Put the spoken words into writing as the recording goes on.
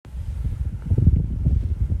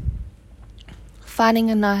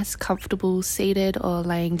finding a nice, comfortable seated or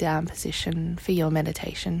laying down position for your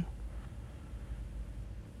meditation.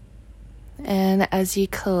 And as you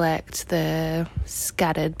collect the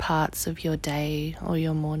scattered parts of your day or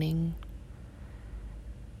your morning,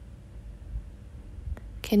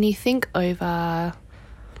 can you think over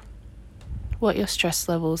what your stress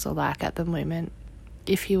levels are like at the moment?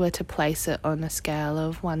 If you were to place it on a scale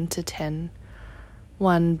of 1 to 10,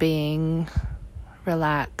 1 being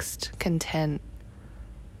relaxed, content,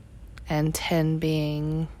 and 10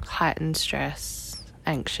 being heightened stress,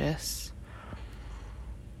 anxious,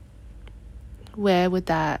 where would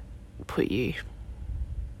that put you?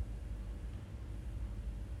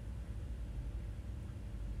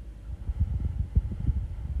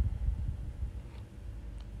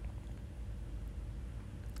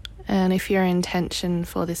 And if your intention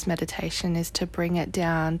for this meditation is to bring it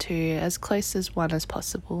down to as close as 1 as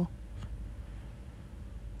possible,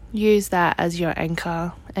 use that as your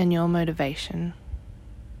anchor and your motivation.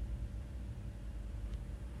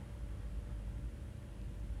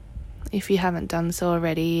 If you haven't done so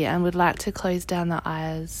already and would like to close down the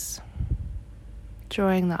eyes,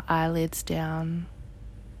 drawing the eyelids down,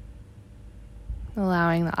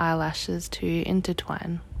 allowing the eyelashes to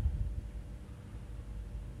intertwine.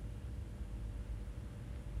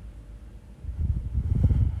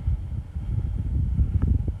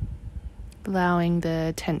 Allowing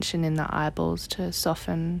the tension in the eyeballs to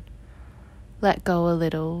soften, let go a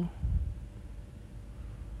little.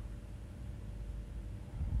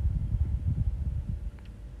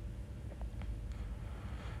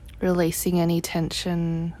 Releasing any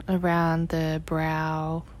tension around the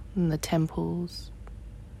brow and the temples.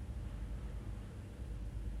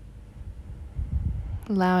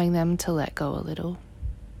 Allowing them to let go a little.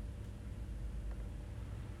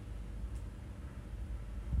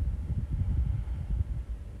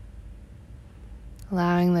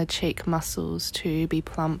 Allowing the cheek muscles to be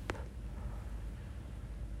plump.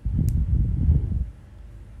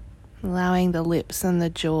 Allowing the lips and the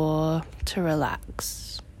jaw to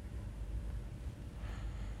relax.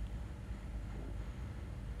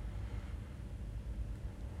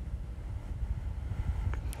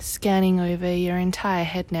 Scanning over your entire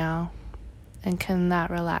head now, and can that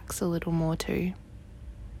relax a little more too?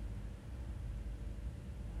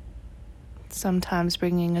 Sometimes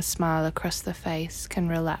bringing a smile across the face can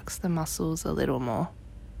relax the muscles a little more.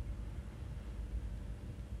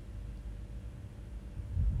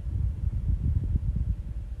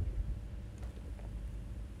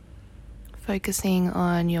 Focusing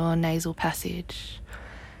on your nasal passage.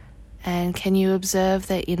 And can you observe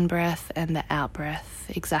the in-breath and the out-breath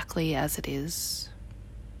exactly as it is?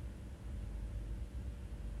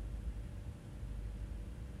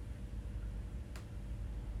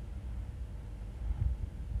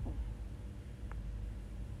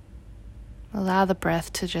 Allow the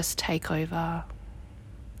breath to just take over,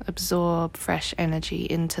 absorb fresh energy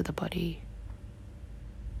into the body.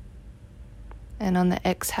 And on the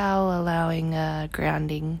exhale, allowing a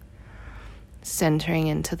grounding, centering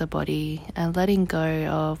into the body and letting go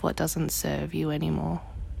of what doesn't serve you anymore.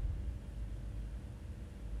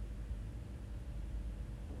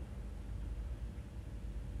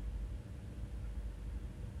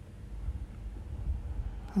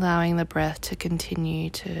 Allowing the breath to continue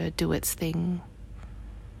to do its thing.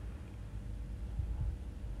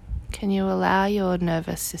 Can you allow your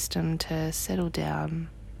nervous system to settle down?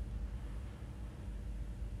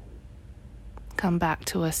 Come back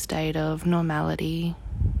to a state of normality,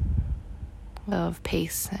 of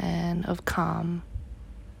peace and of calm.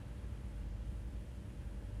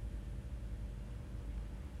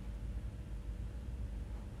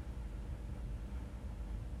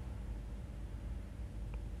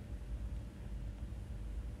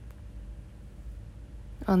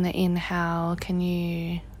 On the inhale, can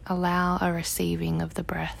you allow a receiving of the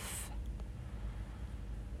breath?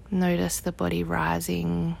 Notice the body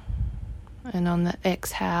rising, and on the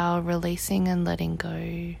exhale, releasing and letting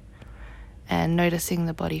go, and noticing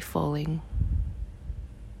the body falling.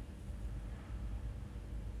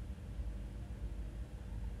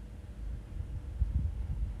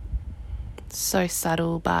 So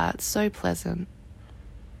subtle, but so pleasant.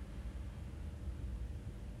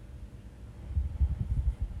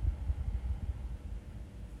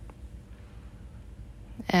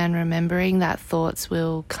 And remembering that thoughts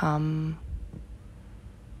will come,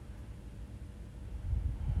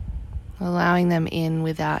 allowing them in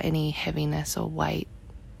without any heaviness or weight.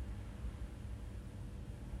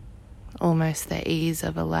 Almost the ease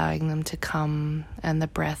of allowing them to come and the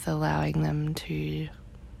breath allowing them to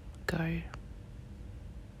go.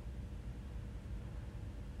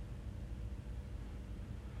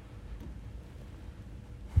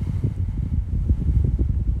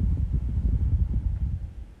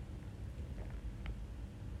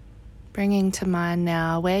 bringing to mind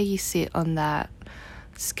now where you sit on that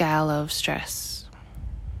scale of stress.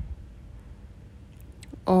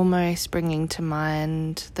 Almost bringing to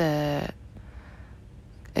mind the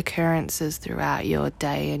occurrences throughout your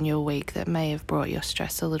day and your week that may have brought your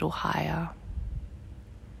stress a little higher.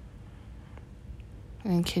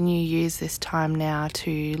 And can you use this time now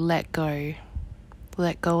to let go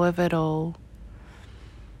of it all,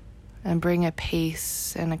 and bring a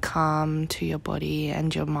peace and a calm to your body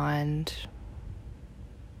and your mind.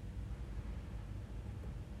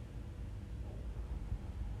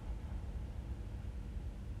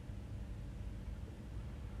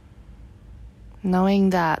 Knowing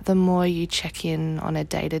that the more you check in on a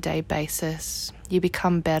day-to-day basis, you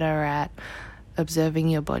become better at observing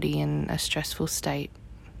your body in a stressful state,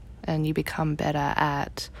 and you become better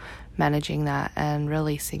at managing that and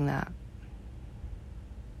releasing that.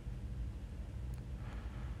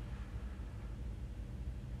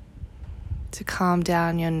 To calm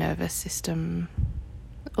down your nervous system,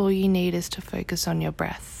 all you need is to focus on your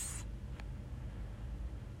breath.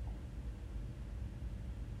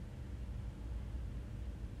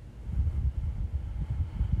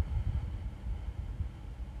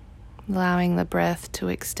 Allowing the breath to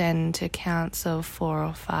extend to counts of 4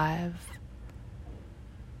 or 5.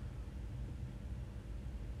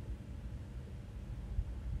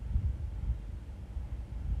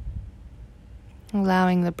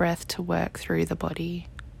 Allowing the breath to work through the body.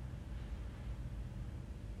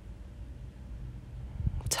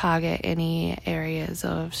 Target any areas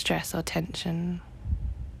of stress or tension.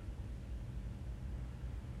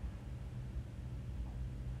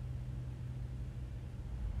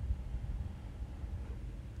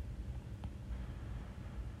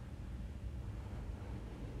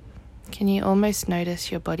 Can you almost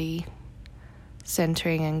notice your body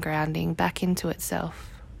centering and grounding back into itself?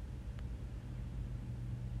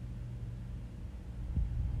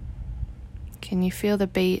 Can you feel the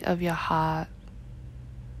beat of your heart?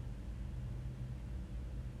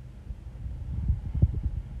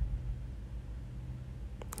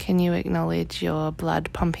 Can you acknowledge your blood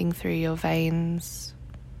pumping through your veins?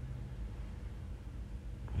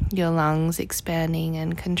 Your lungs expanding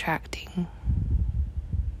and contracting?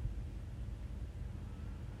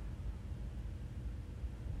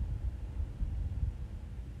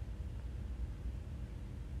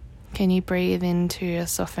 Can you breathe into a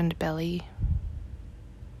softened belly?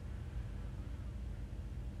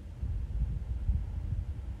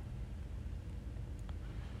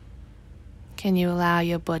 Can you allow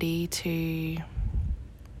your body to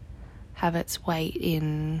have its weight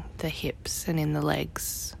in the hips and in the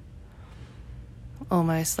legs,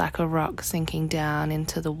 almost like a rock sinking down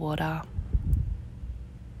into the water?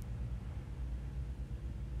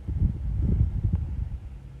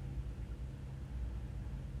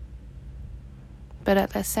 But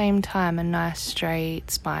at the same time, a nice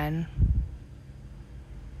straight spine.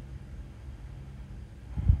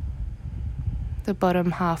 The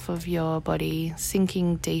bottom half of your body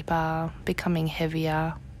sinking deeper, becoming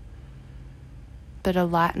heavier, but a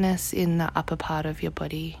lightness in the upper part of your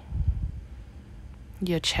body.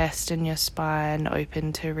 Your chest and your spine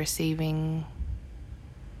open to receiving.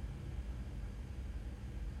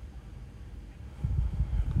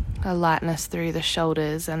 A lightness through the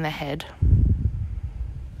shoulders and the head.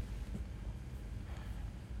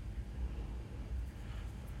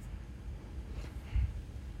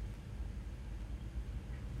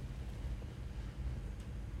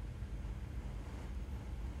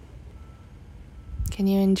 Can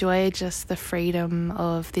you enjoy just the freedom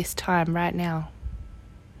of this time right now?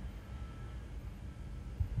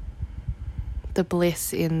 The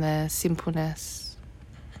bliss in the simpleness,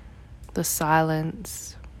 the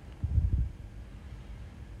silence,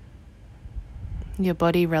 your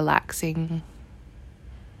body relaxing.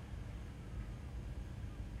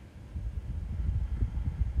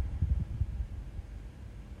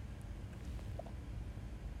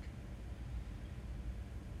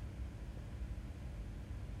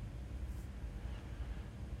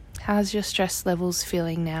 How's your stress levels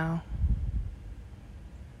feeling now?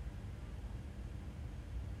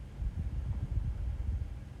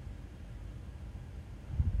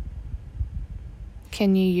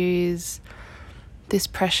 Can you use this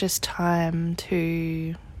precious time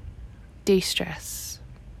to de-stress?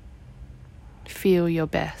 Feel your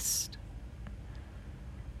best.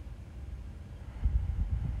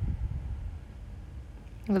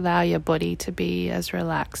 Allow your body to be as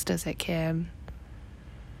relaxed as it can.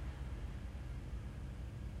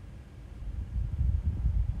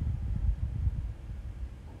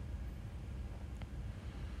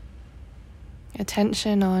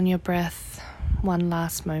 Attention on your breath, one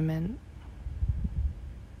last moment.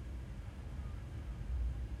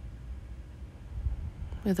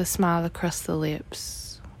 with a smile across the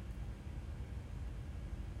lips,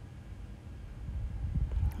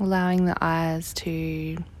 allowing the eyes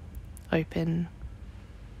to open.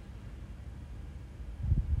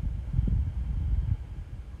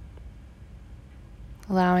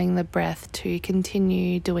 Allowing the breath to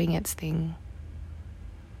continue doing its thing.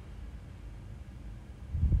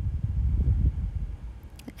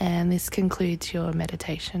 And this concludes your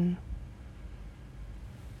meditation.